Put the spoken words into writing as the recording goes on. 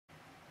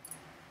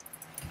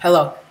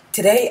Hello,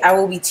 today I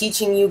will be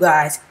teaching you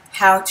guys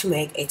how to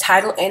make a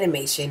title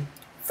animation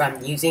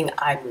from using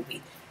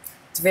iMovie.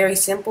 It's very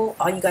simple.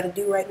 All you got to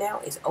do right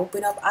now is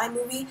open up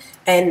iMovie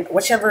and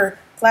whichever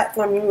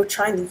platform you were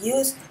trying to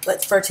use.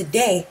 But for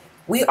today,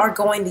 we are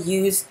going to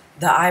use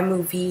the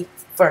iMovie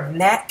for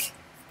Mac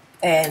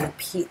and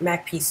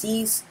Mac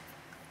PCs,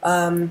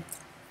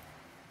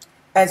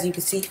 as you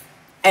can see.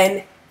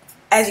 And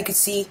as you can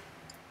see,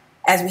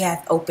 as we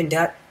have opened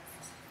up.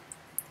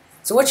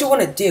 So what you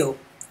want to do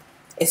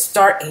is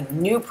start a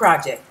new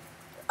project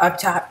up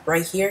top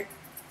right here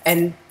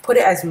and put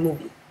it as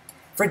movie.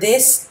 For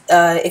this,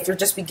 if you're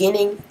just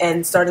beginning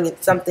and starting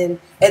at something,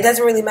 it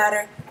doesn't really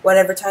matter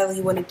whatever title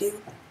you want to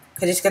do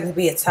because it's going to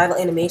be a title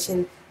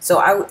animation. So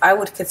I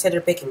would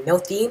consider picking no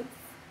theme.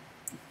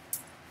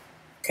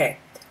 Okay,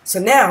 so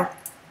now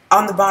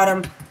on the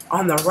bottom,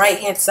 on the right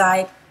hand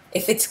side,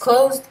 if it's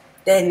closed,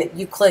 then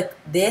you click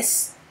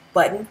this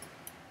button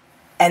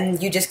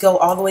and you just go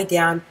all the way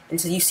down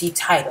until you see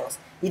titles.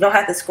 You don't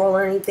have to scroll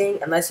or anything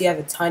unless you have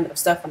a ton of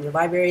stuff on your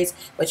libraries,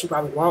 but you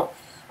probably won't.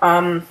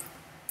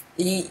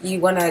 You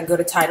want to go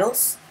to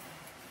titles,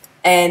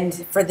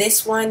 and for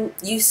this one,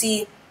 you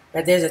see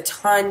that there's a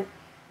ton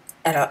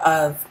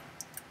of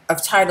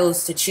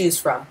titles to choose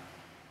from.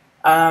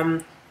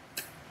 As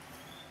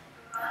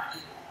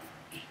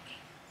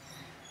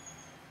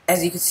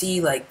you can see,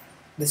 like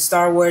the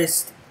Star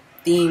Wars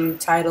theme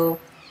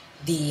title,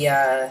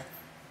 the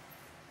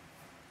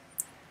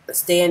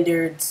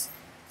standards,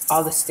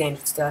 all the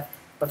standard stuff.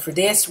 But for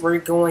this, we're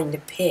going to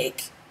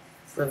pick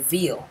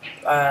reveal.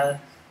 We're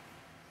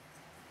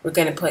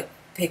going to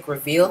pick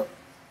reveal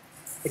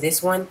for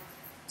this one,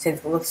 since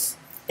it looks,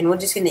 and we're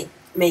just going to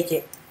make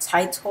it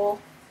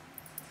title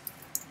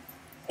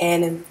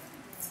animation.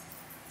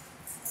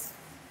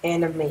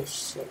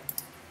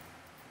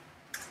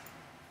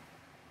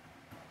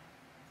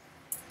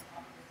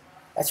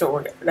 That's what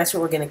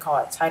we're going to call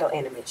it, title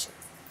animation.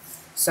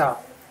 So,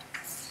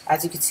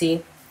 as you can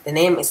see, the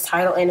name is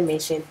title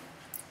animation,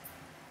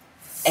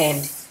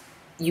 and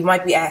you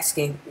might be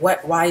asking, what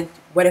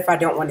if I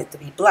don't want it to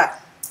be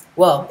black?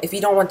 Well, if you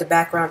don't want the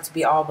background to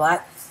be all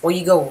black, well,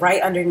 you go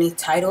right underneath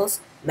titles,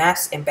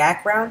 maps, and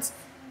backgrounds,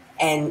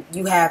 and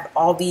you have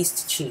all these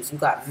to choose. You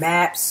got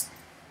maps,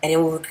 and it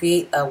will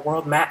create a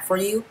world map for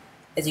you.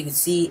 As you can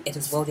see, it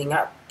is loading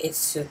up. It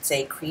should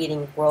say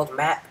creating world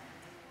map,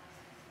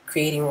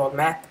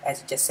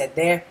 as it just said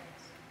there.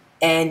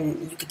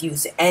 And you could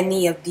use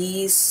any of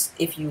these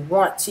if you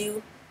want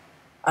to.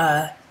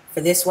 For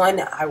this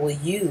one, I will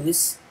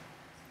use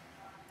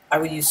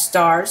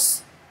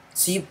stars.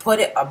 So you put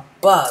it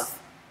above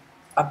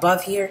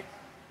here,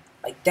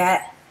 like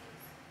that.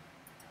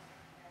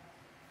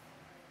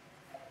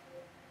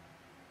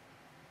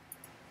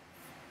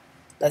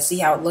 Let's see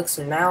how it looks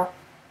for now.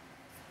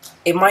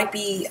 It might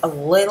be a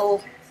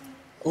little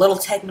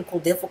technical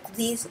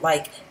difficulties,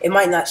 like it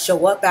might not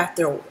show up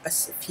after a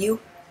few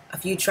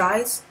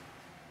tries,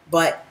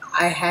 but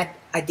I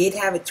did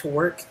have it to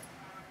work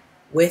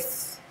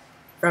with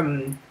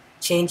from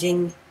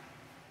changing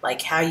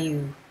like how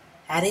you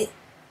had it.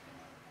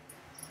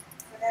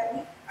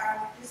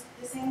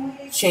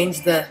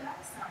 Change the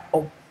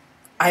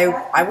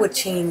I would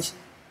change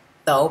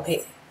the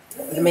opaque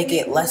to make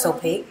it less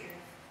opaque.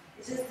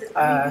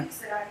 Here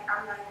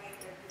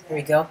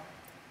we go.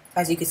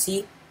 As you can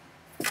see,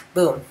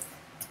 boom.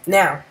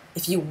 Now,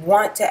 if you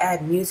want to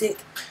add music,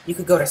 you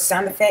could go to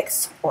sound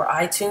effects or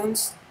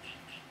iTunes.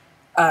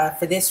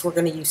 For this, we're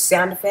going to use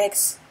sound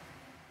effects.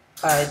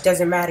 It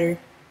doesn't matter.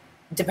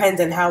 It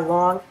depends on how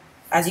long.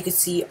 As you can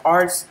see,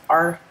 our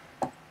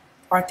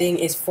thing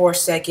is 4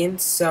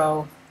 seconds,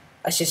 so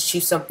let's just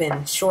choose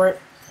something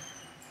short.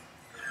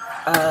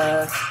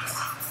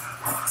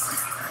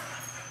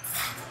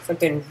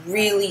 Something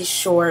really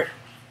short,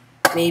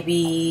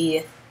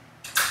 maybe.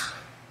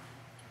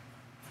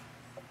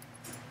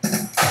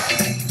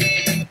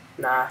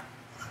 Nah.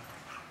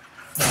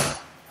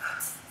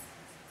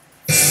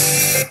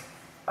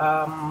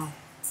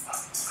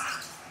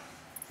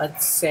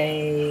 Let's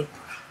say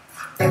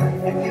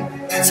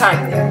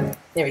time.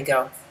 There we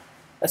go.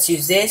 Let's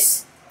use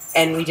this,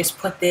 and we just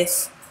put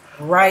this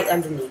right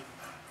underneath,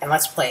 and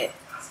let's play it.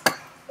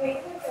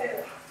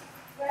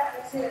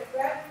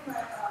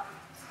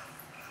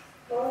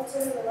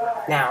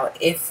 Now,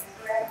 if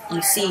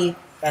you see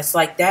that's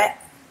like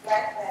that,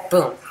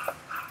 boom.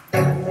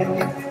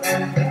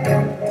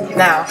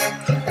 Now,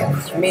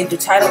 you made your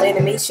title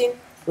animation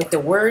with the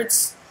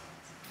words.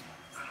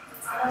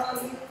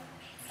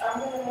 I'm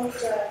gonna make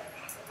the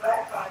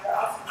black one, the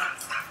ultimate.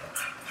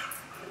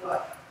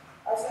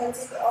 I was gonna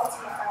take the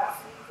ultimate out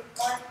so you can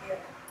mark here.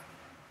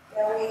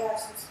 That way you have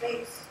some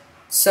space.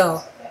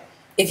 So,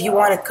 if you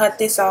want to cut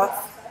this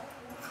off,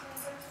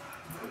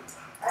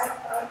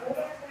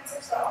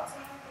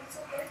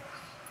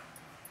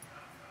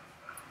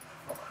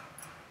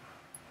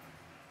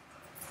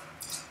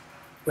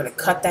 we're going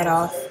to cut that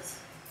off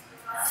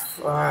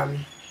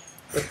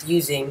with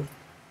using,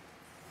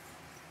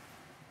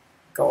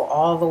 go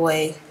all the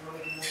way,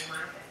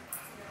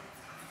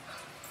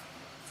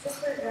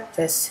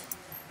 just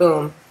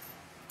Boom.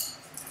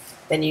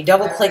 Then you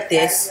double click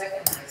this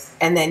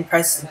and then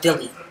press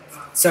delete.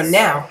 So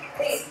now,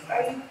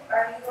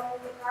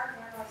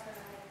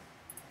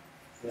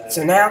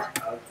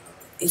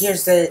 here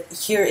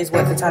is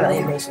what the title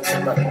animation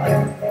should look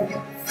like.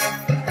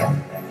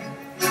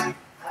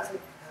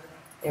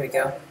 There we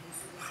go.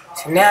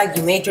 So now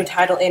you made your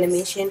title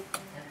animation.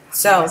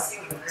 So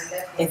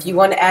if you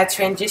want to add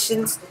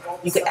transitions,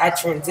 you could add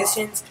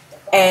transitions.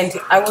 And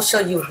I will show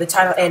you the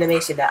title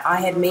animation that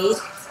I had made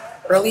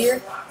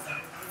earlier.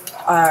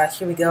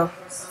 Here we go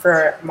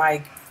for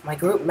my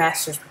group,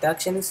 Masters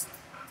Productions.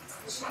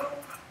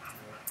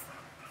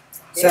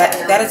 So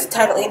that is the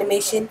title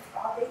animation.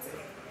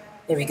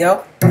 There we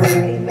go.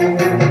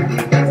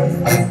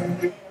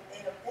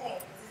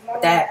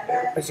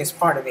 That was just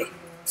part of it.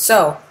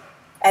 So,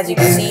 as you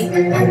can see,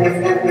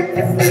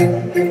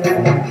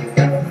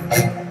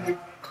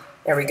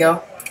 there we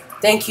go.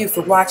 Thank you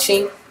for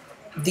watching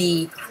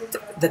the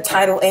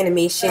title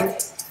animation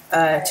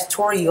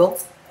tutorial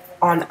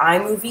on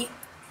iMovie.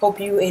 Hope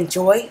you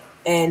enjoy,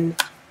 and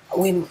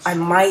I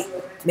might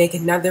make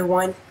another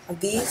one of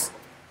these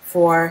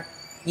for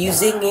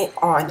using it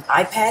on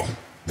iPad.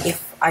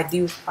 If I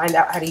do find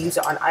out how to use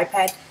it on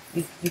iPad,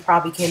 you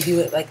probably can do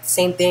it like the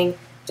same thing,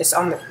 just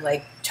on the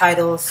like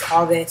titles,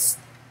 all this.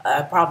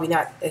 Probably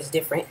not as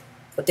different.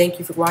 But thank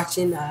you for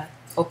watching.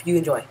 Hope you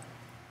enjoy.